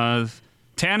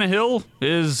 Tannehill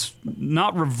is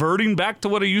not reverting back to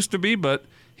what he used to be, but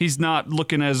he's not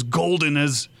looking as golden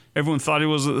as everyone thought he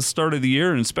was at the start of the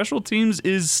year, and special teams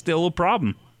is still a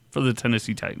problem for the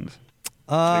Tennessee Titans.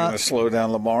 So you're going to slow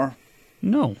down Lamar?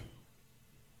 No.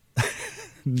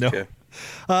 No. Okay.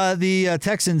 The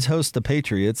Texans host the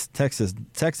Patriots.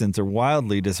 Texans are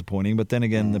wildly disappointing, but then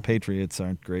again, the Patriots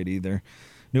aren't great either.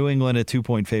 New England a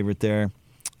 2-point favorite there.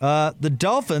 The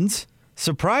Dolphins,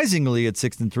 surprisingly at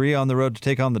 6-3, on the road to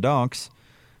take on the Donks.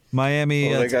 Miami.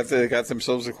 Well, they got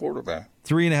themselves a quarterback.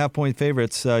 3.5-point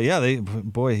favorites.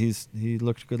 He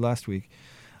looked good last week.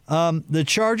 The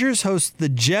Chargers host the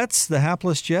Jets, the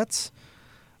hapless Jets.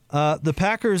 The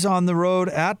Packers on the road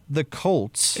at the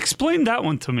Colts. Explain that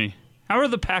one to me. How are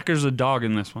the Packers a dog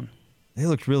in this one? They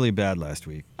looked really bad last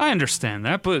week. I understand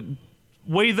that, but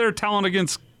weigh their talent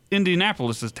against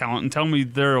Indianapolis' talent and tell me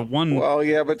they're a one. Well,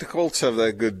 yeah, but the Colts have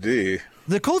that good D.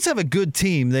 The Colts have a good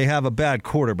team. They have a bad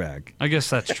quarterback. I guess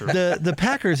that's true. The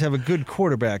Packers have a good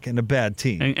quarterback and a bad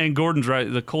team. And Gordon's right.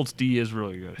 The Colts D is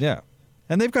really good. Yeah.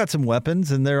 And they've got some weapons,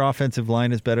 and their offensive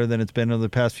line is better than it's been over the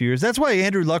past few years. That's why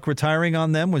Andrew Luck retiring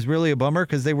on them was really a bummer,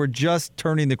 because they were just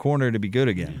turning the corner to be good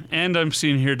again. And I'm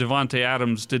seeing here Devontae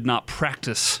Adams did not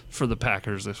practice for the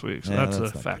Packers this week, so that's a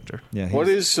factor. Yeah,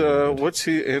 what's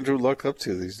Andrew Luck up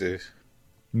to these days?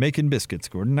 Making biscuits,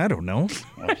 Gordon. I don't know.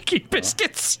 Making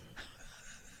biscuits.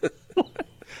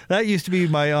 That used to be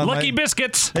my Lucky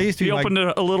Biscuits. That used to be he opened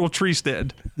a little tree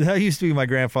stand. That used to be my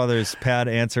grandfather's pad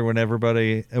answer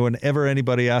whenever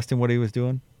anybody asked him what he was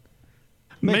doing.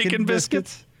 Making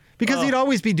biscuits. Because he'd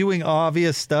always be doing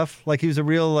obvious stuff. Like he was a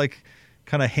real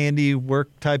kind of handy work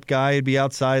type guy. He'd be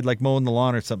outside mowing the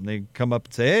lawn or something. He'd come up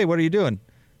and say, "Hey, what are you doing?"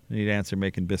 And he'd answer,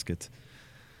 "Making biscuits."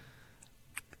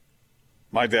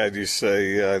 My dad used to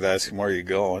say, I'd ask him, "Where are you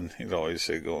going?" He'd always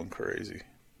say, "Going crazy."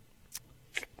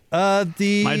 My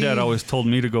dad always told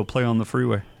me to go play on the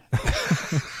freeway.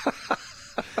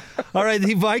 All right,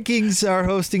 the Vikings are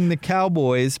hosting the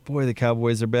Cowboys. Boy, the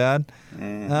Cowboys are bad.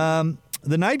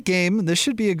 The night game, this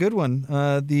should be a good one.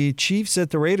 The Chiefs at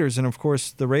the Raiders, and of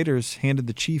course, the Raiders handed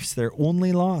the Chiefs their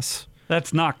only loss.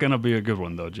 That's not going to be a good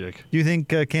one, though, Jake. Do you think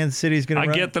Kansas City's going to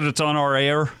I get that it's on our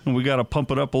air, and we got to pump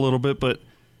it up a little bit, but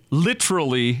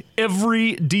literally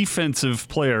every defensive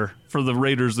player for the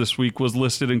Raiders this week was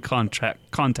listed in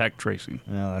contact tracing.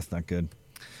 No, that's not good.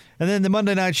 And then the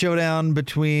Monday night showdown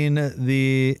between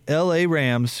the L.A.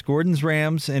 Rams, Gordon's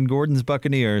Rams, and Gordon's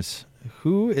Buccaneers.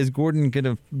 Who is Gordon going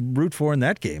to root for in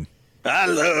that game? I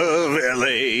love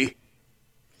L.A.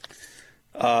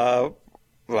 I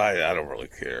don't really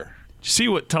care. Did you see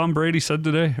what Tom Brady said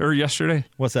today or yesterday?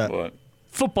 What's that? What?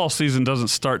 Football season doesn't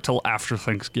start till after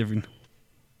Thanksgiving.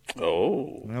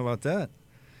 Oh. How about that?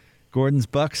 Gordon's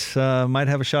Bucks might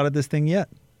have a shot at this thing yet.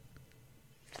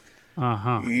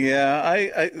 Uh-huh. Yeah,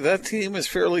 I that team is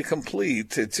fairly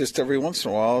complete. It's just every once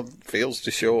in a while it fails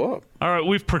to show up. All right,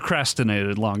 we've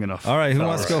procrastinated long enough. All right, who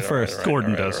wants to go first?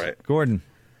 Gordon does. Gordon.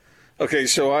 Okay,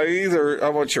 so I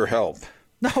want your help.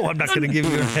 No, I'm not going to give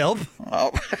you help.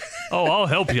 Oh, I'll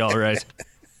help you, all right.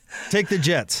 Take the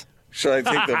Jets. Should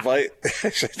I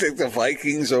take should I take the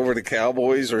Vikings over the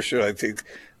Cowboys, or should I take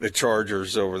the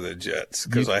Chargers over the Jets?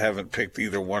 Because I haven't picked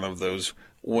either one of those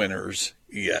winners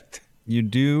yet. You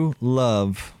do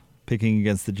love picking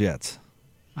against the Jets.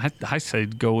 I say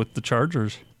go with the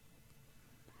Chargers.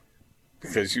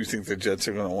 Because you think the Jets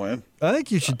are going to win? I think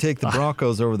you should take the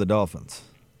Broncos over the Dolphins.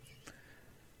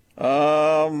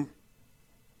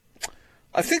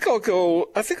 I think I'll go.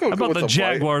 How about with the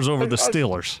Jaguars over the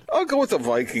Steelers? I'll go with the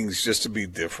Vikings just to be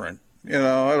different. You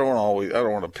know, I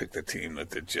don't want to pick the team that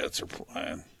the Jets are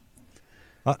playing.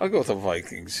 I'll go with the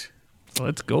Vikings.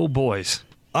 Let's go, boys.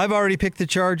 I've already picked the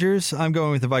Chargers. I'm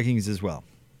going with the Vikings as well.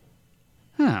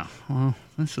 Oh, well,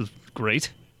 this is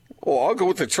great. Well, I'll go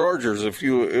with the Chargers. If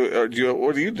you,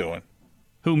 what are you doing?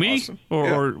 Who, me? Awesome.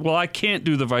 Well, I can't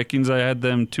do the Vikings. I had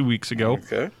them 2 weeks ago.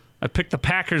 Okay. I picked the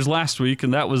Packers last week,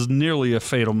 and that was nearly a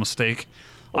fatal mistake.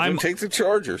 Well, then take the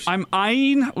Chargers. I'm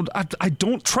eyeing. I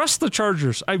don't trust the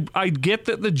Chargers. I get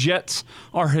that the Jets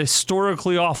are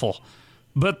historically awful,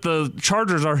 but the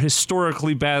Chargers are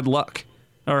historically bad luck,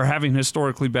 or having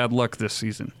historically bad luck this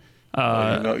season.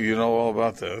 You know all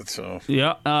about that. So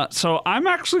yeah. So I'm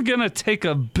actually going to take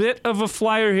a bit of a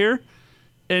flyer here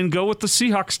and go with the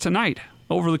Seahawks tonight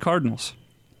over the Cardinals.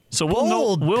 So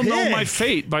we'll know my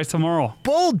fate by tomorrow.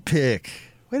 Bold pick.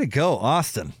 Way to go,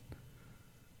 Austin.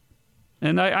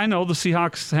 And I know the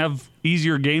Seahawks have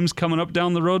easier games coming up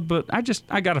down the road, but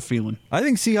I got a feeling. I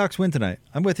think Seahawks win tonight.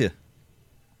 I'm with you.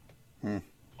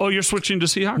 Oh, you're switching to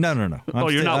Seahawks? No.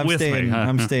 You're not with me. Huh?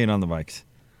 I'm staying on the Vikes.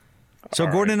 So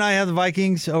all Gordon and I have the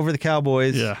Vikings over the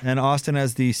Cowboys, and Austin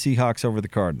has the Seahawks over the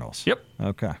Cardinals. Yep.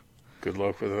 Okay. Good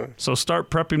luck with that. So start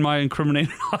prepping my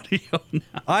incriminating audio now.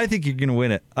 I think you're going to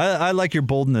win it. I like your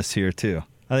boldness here, too.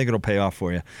 I think it'll pay off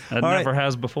for you. It never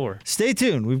has before. Stay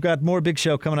tuned. We've got more Big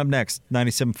Show coming up next.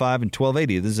 97.5 and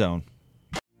 1280 The Zone.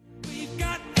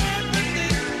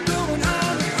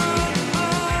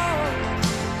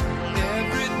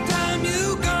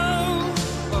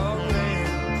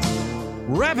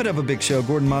 Wrapping up a Big Show.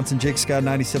 Gordon Monson, Jake Scott,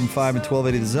 97.5 and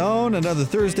 1280 The Zone. Another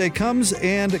Thursday comes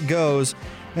and goes.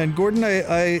 And Gordon,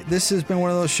 this has been one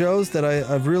of those shows that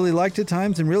I've really liked at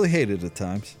times and really hated at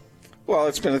times. Well,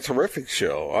 it's been a terrific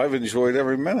show. I've enjoyed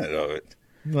every minute of it.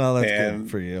 Well, that's good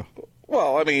for you.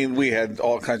 Well, I mean, we had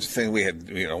all kinds of things. We had,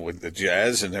 with the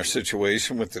Jazz and their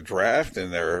situation with the draft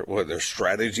and their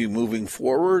strategy moving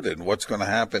forward and what's going to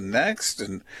happen next.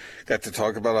 And we got to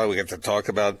talk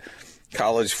about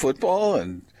college football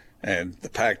and the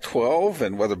Pac-12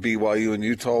 and whether BYU and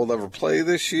Utah will ever play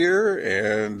this year,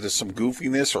 and there's some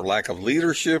goofiness or lack of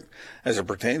leadership as it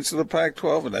pertains to the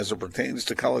Pac-12 and as it pertains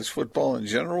to college football in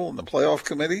general and the playoff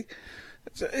committee.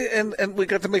 And we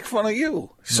got to make fun of you.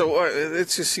 So it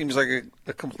just seems like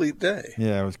a complete day.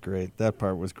 Yeah, it was great. That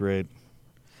part was great.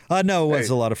 No, it was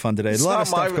a lot of fun today. A lot of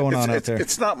stuff going on out there.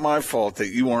 It's not my fault that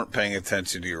you weren't paying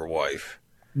attention to your wife.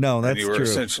 No, that's true. And you were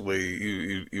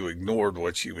essentially, you ignored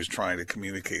what she was trying to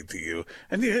communicate to you,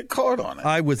 and you get caught on it.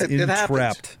 I was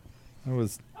entrapped. I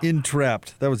was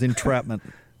entrapped. That was entrapment.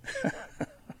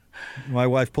 My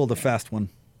wife pulled a fast one.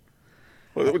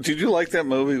 Well, did you like that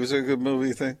movie? Was it a good movie,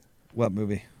 you think? What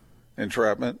movie?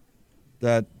 Entrapment.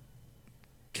 That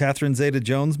Catherine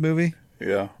Zeta-Jones movie?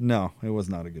 Yeah. No, it was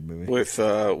not a good movie. With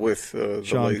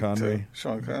Sean Connery.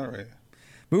 Sean Connery.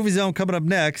 Movie Zone coming up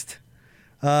next.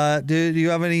 Do you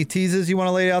have any teases you want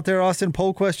to lay out there, Austin?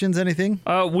 Poll questions, anything?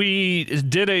 We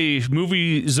did a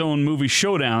Movie Zone movie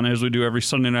showdown, as we do every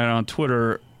Sunday night on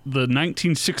Twitter. The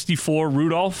 1964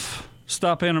 Rudolph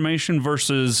stop animation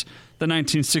versus the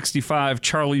 1965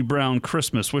 Charlie Brown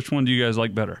Christmas. Which one do you guys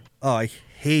like better? Oh, I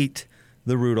hate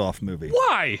the Rudolph movie.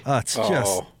 Why? It's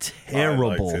just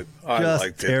terrible. I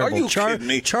liked it. Terrible. Are you kidding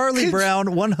me? Charlie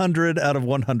Brown 100 out of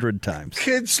 100 times.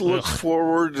 Kids look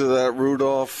forward to that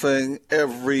Rudolph thing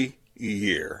every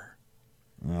year.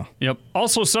 Oh. Yep.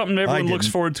 Also something everyone looks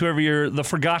forward to every year, The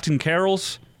Forgotten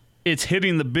Carols. It's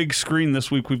hitting the big screen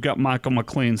this week. We've got Michael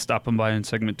McLean stopping by in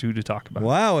segment 2 to talk about it.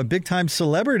 Wow, a big-time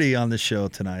celebrity on the show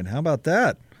tonight. How about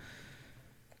that?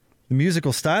 The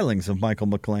musical stylings of Michael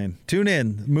McLean. Tune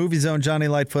in. Movie Zone, Johnny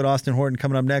Lightfoot, Austin Horton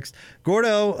coming up next.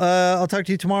 Gordo, I'll talk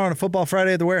to you tomorrow on a Football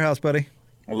Friday at the Warehouse, buddy.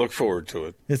 I look forward to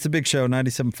it. It's the Big Show,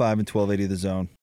 97.5 and 1280 The Zone.